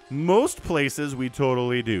 but most places we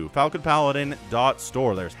totally do.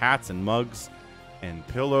 falconpaladin.store. There's hats and mugs and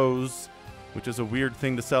pillows, which is a weird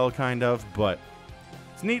thing to sell, kind of, but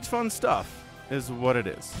it's neat, fun stuff is what it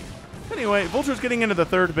is. Anyway, Vulture's getting into the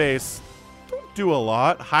 3rd base. Don't do a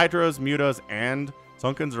lot. Hydras, Mutas, and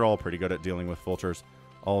Sunkens are all pretty good at dealing with Vultures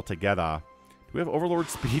all together. Do we have Overlord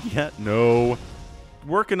speed yet? No.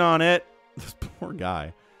 Working on it. This poor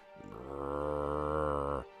guy.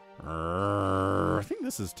 I think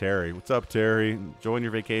this is Terry. What's up, Terry? Enjoying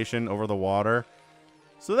your vacation over the water?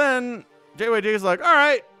 So then, JyJ's like, all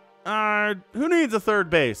right, who needs a 3rd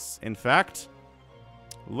base? In fact,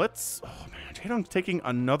 let's... Oh, man. Jaedong's taking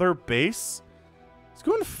another base. He's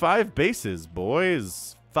going to 5 bases,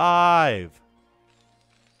 boys. 5.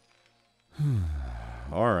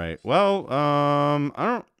 All right. Well,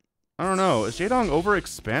 I don't know. Is Jaedong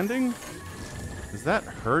overexpanding? Is that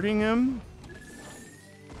hurting him?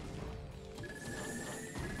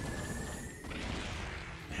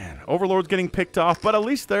 Man, Overlord's getting picked off, but at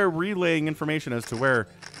least they're relaying information as to where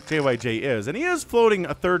JyJ is. And he is floating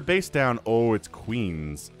a 3rd base down. Oh, it's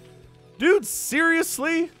Queens. Dude,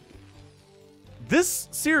 seriously? This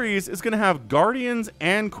series is going to have Guardians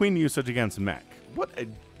and Queen usage against Mech. What a...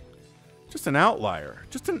 Just an outlier.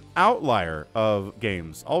 Just an outlier of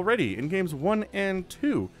games already in games 1 and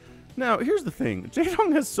 2. Now, here's the thing.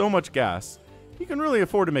 Jaedong has so much gas, he can really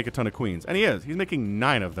afford to make a ton of Queens. And he is. He's making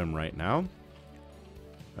 9 of them right now.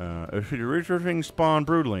 If you're researching Spawn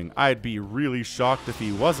Broodling, I'd be really shocked if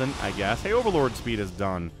he wasn't, I guess. Hey, Overlord speed is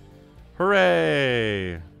done.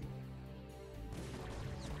 Hooray! Is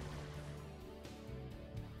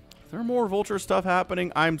there more Vulture stuff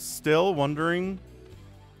happening? I'm still wondering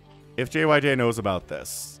if JyJ knows about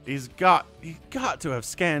this. He's got to have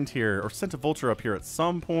scanned here or sent a Vulture up here at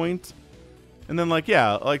some point. And then, like,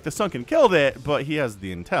 yeah, like the Sunken killed it, but he has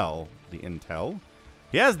the intel. The intel?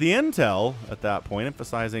 He has the intel at that point.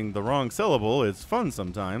 Emphasizing the wrong syllable is fun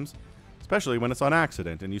sometimes, especially when it's on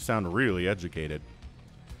accident and you sound really educated.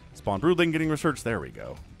 Spawn Broodling getting researched. There we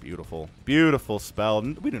go. Beautiful. Beautiful spell.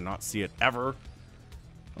 We do not see it ever.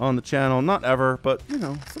 on the channel. Not ever, but, you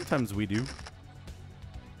know, sometimes we do.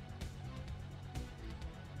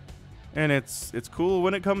 And it's cool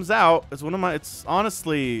when it comes out. It's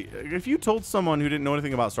honestly, if you told someone who didn't know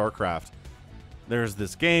anything about StarCraft, there's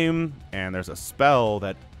this game and there's a spell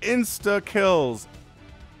that insta-kills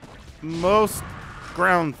most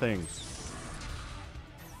ground things,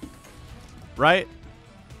 right?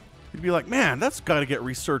 You'd be like, man, that's got to get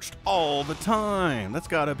researched all the time. That's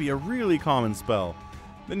got to be a really common spell.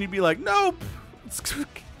 Then you'd be like, nope.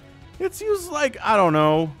 It's used like, I don't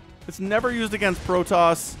know. It's never used against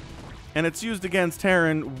Protoss, and it's used against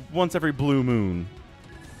Terran once every blue moon.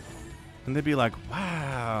 And they'd be like,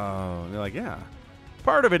 wow. And they're like, yeah.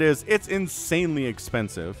 Part of it is it's insanely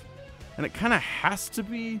expensive, and it kind of has to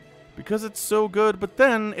be because it's so good, but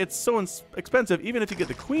then it's so expensive, even if you get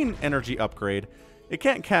the Queen energy upgrade, it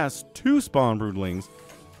can't cast 2 Spawn Broodlings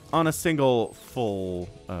on a single full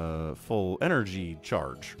energy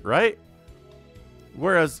charge, right?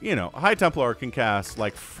 Whereas, you know, High Templar can cast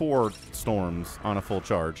like 4 storms on a full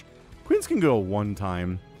charge. Queens can go 1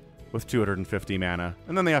 time with 250 mana,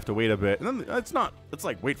 and then they have to wait a bit, and then it's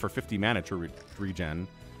like wait for 50 mana to regen.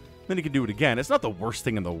 Then you can do it again. It's not the worst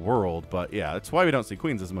thing in the world, but yeah, that's why we don't see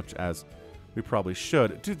Queens as much as we probably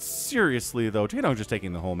should. Dude, seriously though, Jaedong's just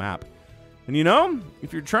taking the whole map. And you know,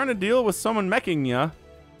 if you're trying to deal with someone meching ya,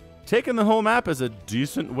 taking the whole map is a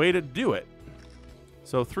decent way to do it.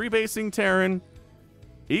 So 3 basing Terran.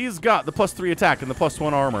 He's got the +3 attack and the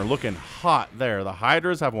 +1 armor looking hot there. The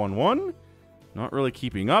Hydras have 1/1. Not really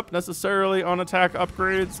keeping up necessarily on attack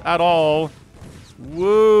upgrades at all.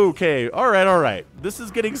 Woo, okay, all right. This is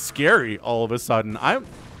getting scary all of a sudden.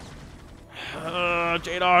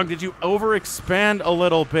 Jaedong, did you overexpand a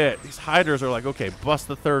little bit? These Hydras are like, okay, bust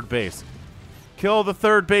the 3rd base. Kill the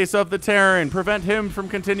 3rd base of the Terran. Prevent him from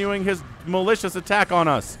continuing his malicious attack on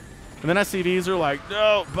us. And then SCVs are like,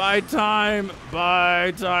 no, buy time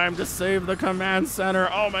to save the command center.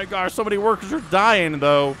 Oh my gosh, so many workers are dying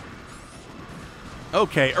though.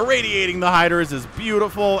 Okay, irradiating the Hydras is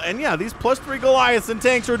beautiful. And yeah, these +3 Goliaths and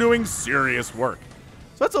tanks are doing serious work.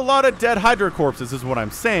 So that's a lot of dead Hydra corpses is what I'm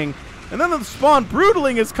saying. And then the Spawn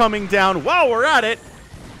Broodling is coming down. While we're at it,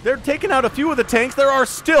 they're taking out a few of the tanks. There are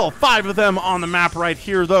still 5 of them on the map right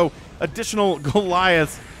here, though. Additional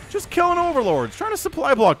Goliaths just killing Overlords. Trying to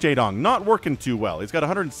supply block Jaedong. Not working too well. He's got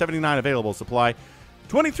 179 available supply.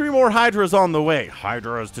 23 more Hydras on the way.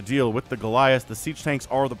 Hydras to deal with the Goliaths. The siege tanks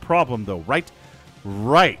are the problem, though, right?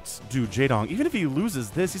 Right. Dude, Jaedong, even if he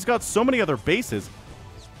loses this, he's got so many other bases.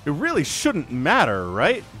 It really shouldn't matter,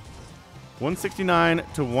 right? 169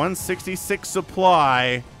 to 166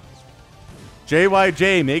 supply.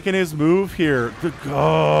 JyJ making his move here.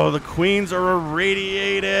 The Queens are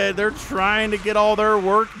irradiated. They're trying to get all their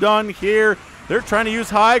work done here. They're trying to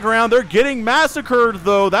use high ground. They're getting massacred,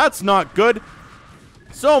 though. That's not good.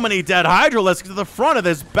 So many dead Hydra. Let's get to the front of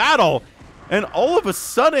this battle. And all of a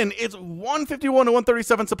sudden, it's 151 to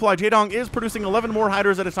 137 supply. Jaedong is producing 11 more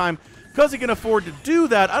Hydras at a time because he can afford to do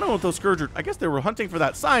that. I don't know if those Scourge are... I guess they were hunting for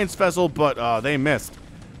that science vessel, but they missed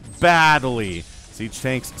badly. Siege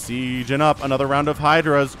tanks sieging up. Another round of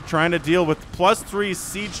Hydras trying to deal with +3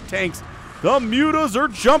 siege tanks. The Mutas are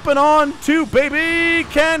jumping on too, baby.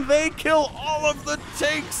 Can they kill all of the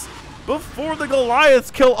tanks before the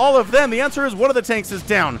Goliaths kill all of them? The answer is one of the tanks is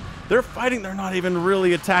down. They're fighting. They're not even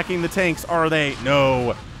really attacking the tanks, are they?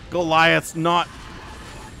 No. Goliaths not.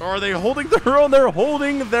 Are they holding their own? They're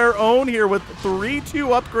holding their own here with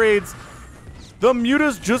 3-2 upgrades. The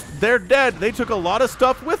Mutas they're dead. They took a lot of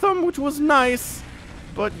stuff with them, which was nice.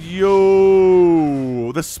 But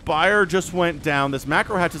yo, the Spire just went down. This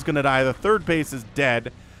Macro Hatch is going to die. The 3rd base is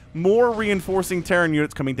dead. More reinforcing Terran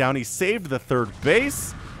units coming down. He saved the 3rd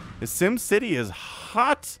base. His Sim City is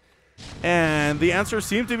hot. And the answer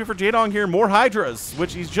seems to be for Jaedong here. More Hydras,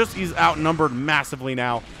 which he's outnumbered massively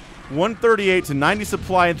now. 138 to 90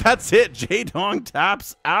 supply, and that's it. Jaedong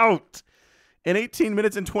taps out in 18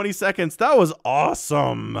 minutes and 20 seconds. That was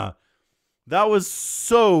awesome. That was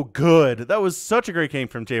so good. That was such a great game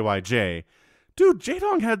from JyJ. Dude,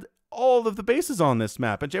 Jaedong had all of the bases on this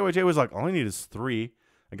map, and JyJ was like, all I need is 3.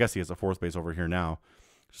 I guess he has a 4th base over here now.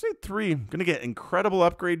 Just need 3. Gonna get incredible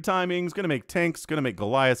upgrade timings. Gonna make tanks. Gonna make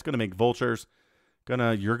Goliaths. Gonna make vultures.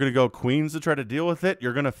 You're gonna go Queens to try to deal with it.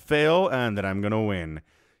 You're gonna fail, and then I'm gonna win.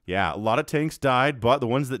 Yeah, a lot of tanks died, but the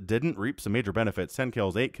ones that didn't reap some major benefits. 10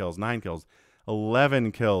 kills, 8 kills, 9 kills,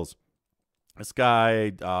 11 kills. This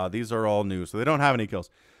guy, these are all new, so they don't have any kills.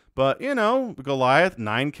 But, you know, Goliath,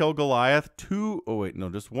 9-kill Goliath, just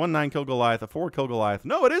 1 9-kill Goliath, a 4-kill Goliath.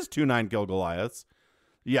 No, it is 2 9-kill Goliaths.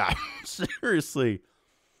 Yeah, seriously.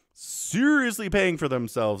 seriously paying for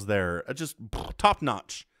themselves there. Just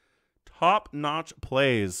top-notch. Top-notch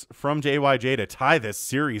plays from JyJ to tie this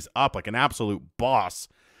series up like an absolute boss.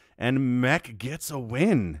 And Mech gets a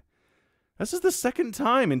win. This is the second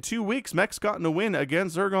time in 2 weeks Mech's gotten a win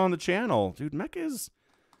against Zerg on the channel. Dude, Mech is...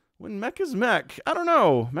 When Mech is Mech, I don't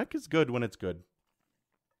know. Mech is good when it's good.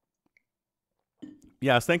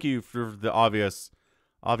 Yes, thank you for the obvious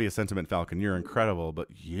sentiment, Falcon. You're incredible. But,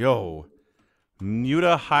 yo...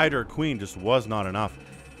 Muta Hydra Queen just was not enough.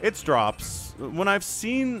 It's drops. When I've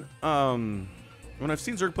seen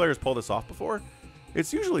Zerg players pull this off before,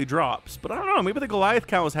 it's usually drops. But I don't know, maybe the Goliath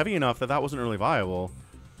count was heavy enough that that wasn't really viable.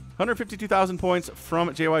 152,000 points from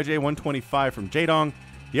JyJ, 125 from Jaedong.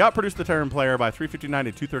 He outproduced the Terran player by 359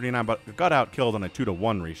 to 239, but got out-killed on a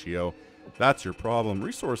 2-to-1 ratio. That's your problem.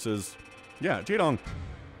 Resources. Yeah, Jaedong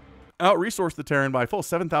out-resourced the Terran by a full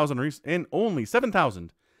 7,000 in only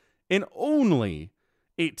 7,000 in only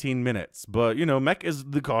 18 minutes. But, you know, Mech is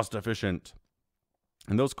the cost efficient.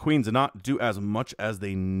 And those queens did not do as much as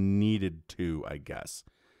they needed to, I guess,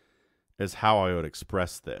 is how I would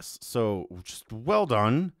express this. So, just well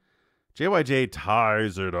done. JyJ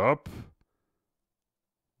ties it up.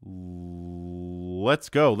 Let's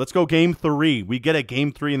go. Let's go game 3. We get a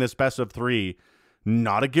game 3 in this best of 3.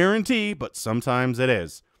 Not a guarantee, but sometimes it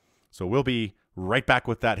is. So we'll be right back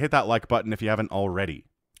with that. Hit that like button if you haven't already.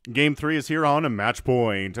 Game 3 is here on a match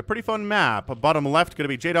point. A pretty fun map. Bottom left going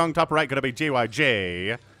to be Jaedong. Top right going to be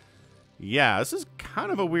JyJ. Yeah, this is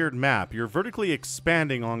kind of a weird map. You're vertically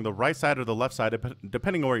expanding along the right side or the left side,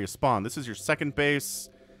 depending on where you spawn. This is your second base,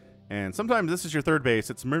 and sometimes this is your third base.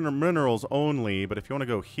 It's minerals only, but if you want to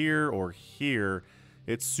go here or here,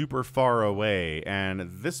 it's super far away. And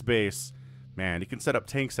this base, man, you can set up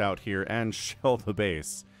tanks out here and shell the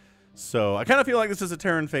base. So I kind of feel like this is a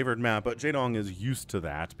Terran-favored map, but Jaedong is used to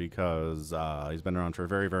that because he's been around for a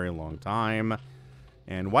very, very long time.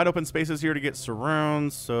 And wide open spaces here to get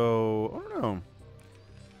surrounds, so I don't know.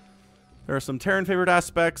 There are some Terran-favored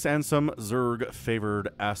aspects and some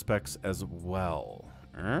Zerg-favored aspects as well.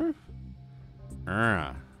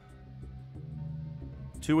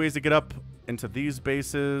 Two ways to get up into these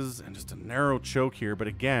bases, and just a narrow choke here, but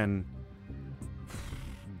again...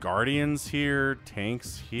 Guardians here,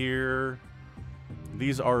 tanks here.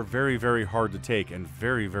 These are very, very hard to take and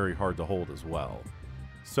very, very hard to hold as well.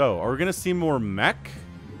 So, are we going to see more Mech?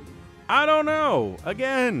 I don't know.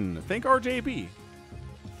 Again, thank RJB.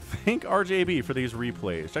 Thank RJB for these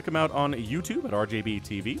replays. Check him out on YouTube at RJB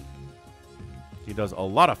TV. He does a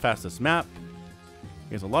lot of fastest map.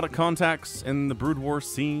 He has a lot of contacts in the Brood War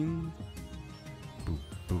scene. Boo,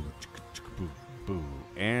 boo, chicka, chicka, boo, boo.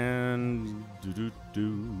 And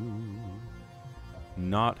do-do-do.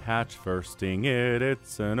 Not hatch firsting it,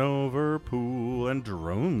 it's an overpool and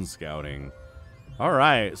drone scouting.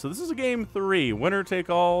 Alright, so this is a game 3. Winner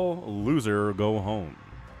take all, loser go home.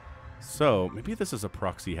 So, maybe this is a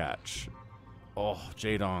proxy hatch. Oh,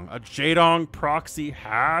 Jaedong. A Jaedong proxy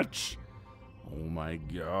hatch? Oh my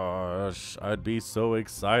gosh, I'd be so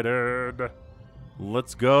excited.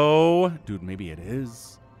 Let's go. Dude, maybe it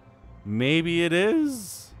is. Maybe it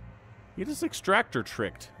is. You just extractor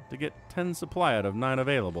tricked to get 10 supply out of 9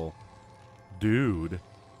 available. Dude.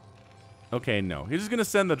 Okay, no. He's just going to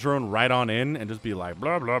send the drone right on in and just be like,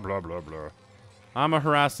 blah, blah, blah, blah, blah. I'm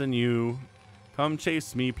harassing you. Come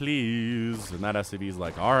chase me, please. And that SCV's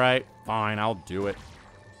like, all right, fine, I'll do it.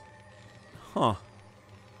 Huh.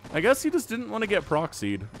 I guess he just didn't want to get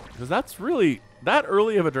proxied. Because that's really, that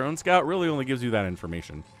early of a drone scout really only gives you that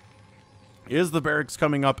information. Is the barracks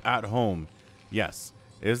coming up at home? Yes.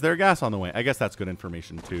 Is there gas on the way? I guess that's good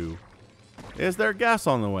information, too. Is there gas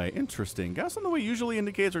on the way? Interesting. Gas on the way usually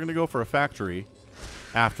indicates we're going to go for a factory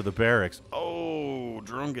after the barracks. Oh,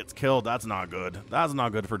 drone gets killed. That's not good. That's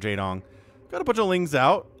not good for Jaedong. Got a bunch of lings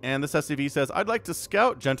out, and this SCV says, I'd like to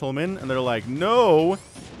scout, gentlemen. And they're like, no.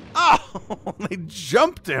 Oh, they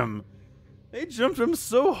jumped him. They jumped him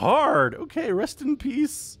so hard. Okay, rest in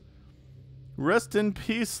peace. Rest in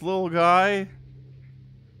peace, little guy.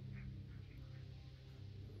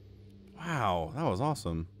 Wow, that was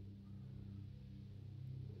awesome.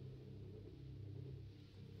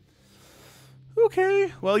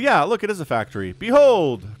 Okay, well, yeah, look, it is a factory.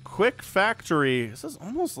 Behold, quick factory. This is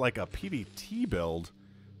almost like a PvT build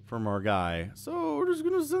from our guy. So we're just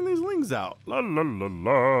going to send these lings out. La, la, la,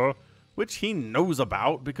 la. Which he knows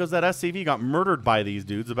about because that SCV got murdered by these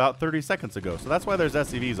dudes about 30 seconds ago. So that's why there's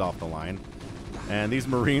SCVs off the line. And these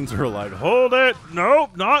Marines are like, hold it.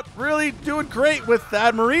 Nope, not really doing great with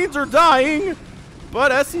that. Marines are dying,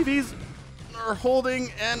 but SCVs are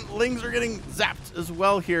holding, and lings are getting zapped as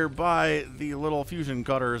well here by the little fusion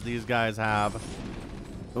cutters these guys have.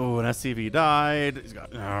 Oh, an SCV died. He's got,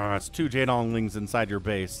 it's 2 Jaedonglings inside your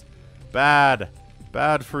base. Bad.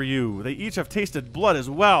 Bad for you. They each have tasted blood as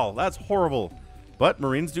well. That's horrible. But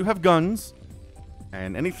Marines do have guns.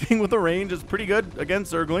 And anything with a range is pretty good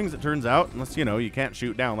against Zerglings, it turns out. Unless, you know, you can't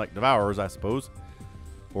shoot down like Devourers, I suppose.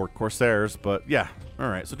 Or Corsairs. But, yeah.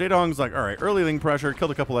 Alright, so Jaedong's like, alright, early ling pressure,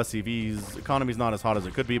 killed a couple SCVs. Economy's not as hot as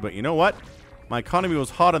it could be, but you know what? My economy was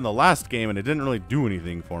hot in the last game, and it didn't really do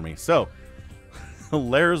anything for me. So,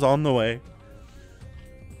 Lair's on the way.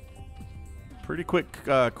 Pretty quick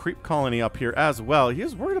creep colony up here as well. He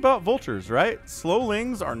is worried about vultures, right? Slow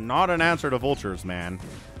lings are not an answer to vultures, man.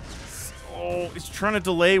 Oh, he's trying to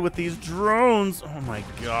delay with these drones. Oh my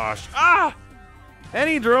gosh. Ah!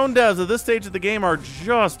 Any drone devs at this stage of the game are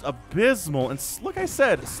just abysmal. And like I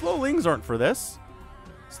said, slow lings aren't for this.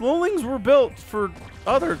 Slow lings were built for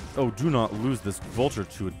other... Oh, do not lose this vulture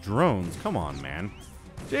to drones. Come on, man.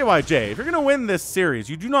 JyJ, if you're going to win this series,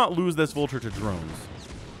 you do not lose this vulture to drones.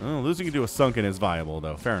 Oh, losing it to a sunken is viable,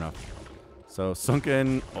 though. Fair enough. So,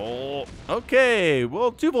 sunken. Oh, okay.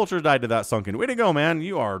 Well, 2 vultures died to that sunken. Way to go, man.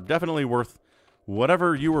 You are definitely worth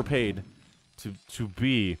whatever you were paid to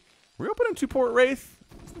be. We're opening 2 port Wraith.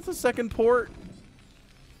 Is this a second port? Is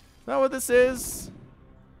that what this is?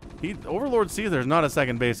 Overlord sees there's not a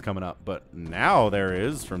second base coming up, but now there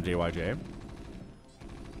is from JyJ.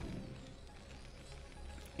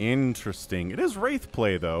 Interesting. It is Wraith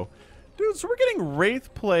play, though. Dude, so we're getting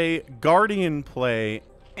Wraith play, Guardian play,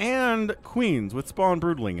 and Queens with Spawn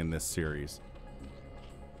Broodling in this series.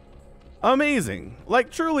 Amazing.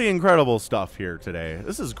 Like, truly incredible stuff here today.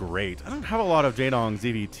 This is great. I don't have a lot of Jaedong's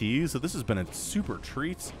EVTs, so this has been a super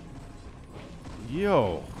treat.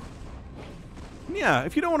 Yo. Yeah,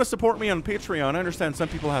 if you don't want to support me on Patreon, I understand some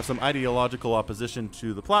people have some ideological opposition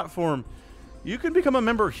to the platform. You can become a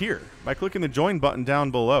member here by clicking the join button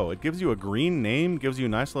down below. It gives you a green name, gives you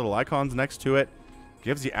nice little icons next to it,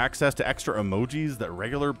 gives you access to extra emojis that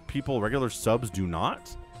regular people, regular subs do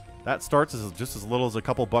not. That starts as just as little as a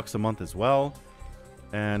couple bucks a month as well.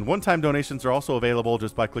 And one-time donations are also available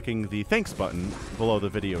just by clicking the thanks button below the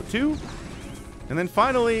video too. And then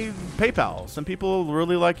finally, PayPal. Some people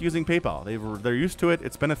really like using PayPal. They're used to it.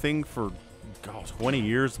 It's been a thing for 20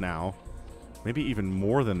 years now. Maybe even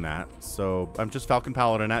more than that. So I'm just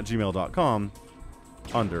falconpaladin@gmail.com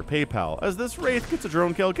under PayPal. As this Wraith gets a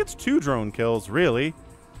drone kill, gets 2 drone kills, really.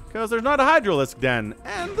 Because there's not a Hydralisk den,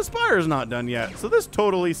 and the Spire's not done yet. So this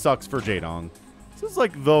totally sucks for Jaedong. This is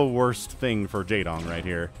like the worst thing for Jaedong right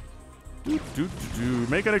here.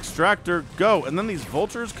 Make an extractor, go. And then these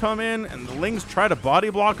vultures come in, and the lings try to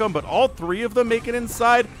body block them, but all 3 of them make it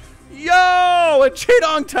inside. Yo! And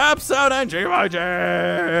Jaedong taps out, and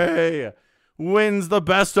JyJ wins the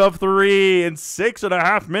best of 3 in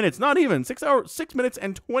 6.5 minutes. Not even 6 minutes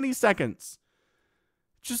and 20 seconds.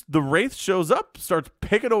 Just the Wraith shows up, starts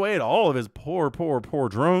picking away at all of his poor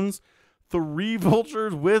drones. 3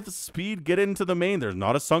 vultures with speed get into the main. There's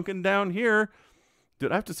not a sunken down here.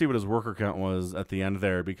 Dude, I have to see what his worker count was at the end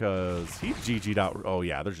there because he GG'd out. Oh,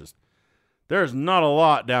 yeah, there's not a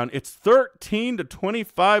lot down. It's 13 to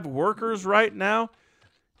 25 workers right now.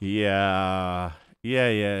 Yeah.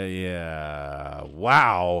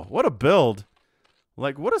 Wow. What a build.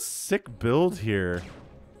 Like, what a sick build here.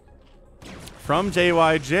 From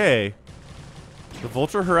JyJ. The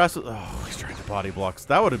vulture harasses. Oh, he's trying to body blocks.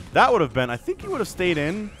 That would have been. I think he would have stayed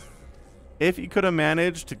in if he could have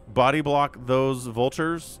managed to body block those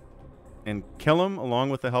vultures and kill them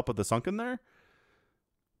along with the help of the sunken there.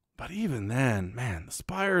 But even then, man, the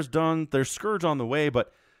Spire's done. There's Scourge on the way,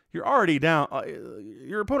 but you're already down.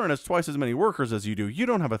 Your opponent has twice as many workers as you do. You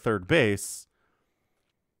don't have a 3rd base.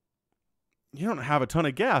 You don't have a ton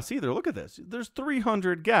of gas either. Look at this. There's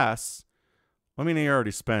 300 gas. I mean, he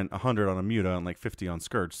already spent 100 on a Muta and like 50 on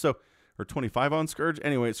Scourge. So, or 25 on Scourge.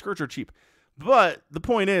 Anyway, Scourge are cheap. But the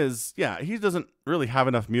point is, yeah, he doesn't really have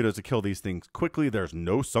enough Mutas to kill these things quickly. There's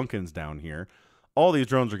no Sunkens down here. All these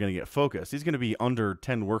drones are going to get focused. He's going to be under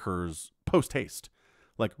 10 workers post-haste.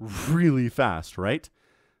 Like, really fast, right?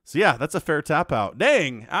 So, yeah, that's a fair tap out.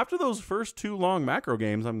 Dang! After those first 2 long macro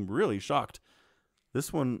games, I'm really shocked.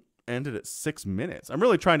 This one ended at 6 minutes. I'm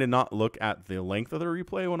really trying to not look at the length of the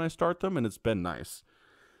replay when I start them, and it's been nice.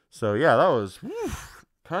 So, yeah, that was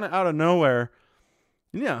kind of out of nowhere.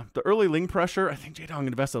 Yeah, the early ling pressure, I think Jaedong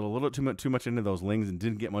invested a little too much into those lings and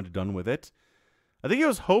didn't get much done with it. I think he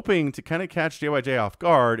was hoping to kind of catch JyJ off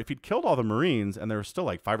guard. If he'd killed all the Marines and there were still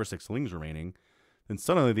like 5 or 6 lings remaining, then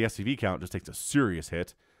suddenly the SCV count just takes a serious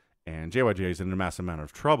hit, and JyJ is in a massive amount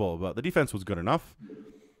of trouble. But the defense was good enough,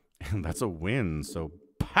 and that's a win. So,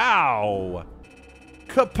 pow!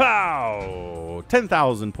 Kapow! So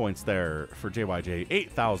 10,000 points there for JyJ.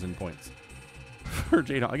 8,000 points for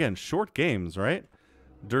Jaedong. Again, short games, right?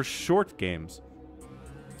 They're short games.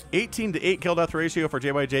 18 to 8 kill death ratio for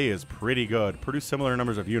JyJ is pretty good. Produce similar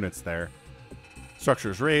numbers of units there.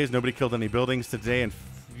 Structures raised. Nobody killed any buildings today. And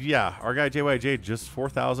yeah, our guy JyJ just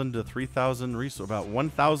 4,000 to 3,000 resources. About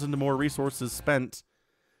 1,000 more resources spent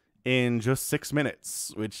in just 6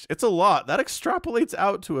 minutes, which it's a lot. That extrapolates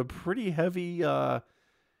out to a pretty heavy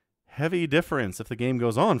heavy difference if the game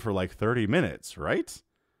goes on for like 30 minutes, right?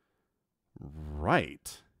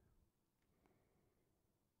 Right.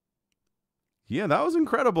 Yeah, that was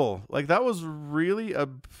incredible. Like, that was really a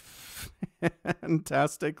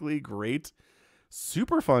fantastically great,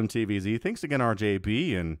 super fun TVZ. Thanks again,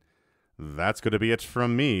 RJB, and that's going to be it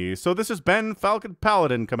from me. So this has been Falcon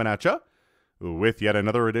Paladin coming at you with yet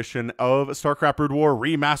another edition of StarCraft Brood War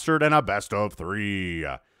Remastered and a best of 3.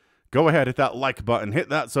 Go ahead, hit that like button, hit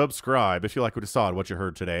that subscribe if you like what you saw and what you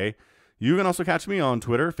heard today. You can also catch me on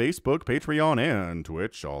Twitter, Facebook, Patreon, and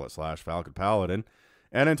Twitch, all at /Falcon Paladin.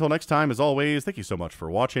 And until next time, as always, thank you so much for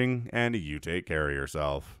watching, and you take care of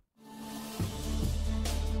yourself.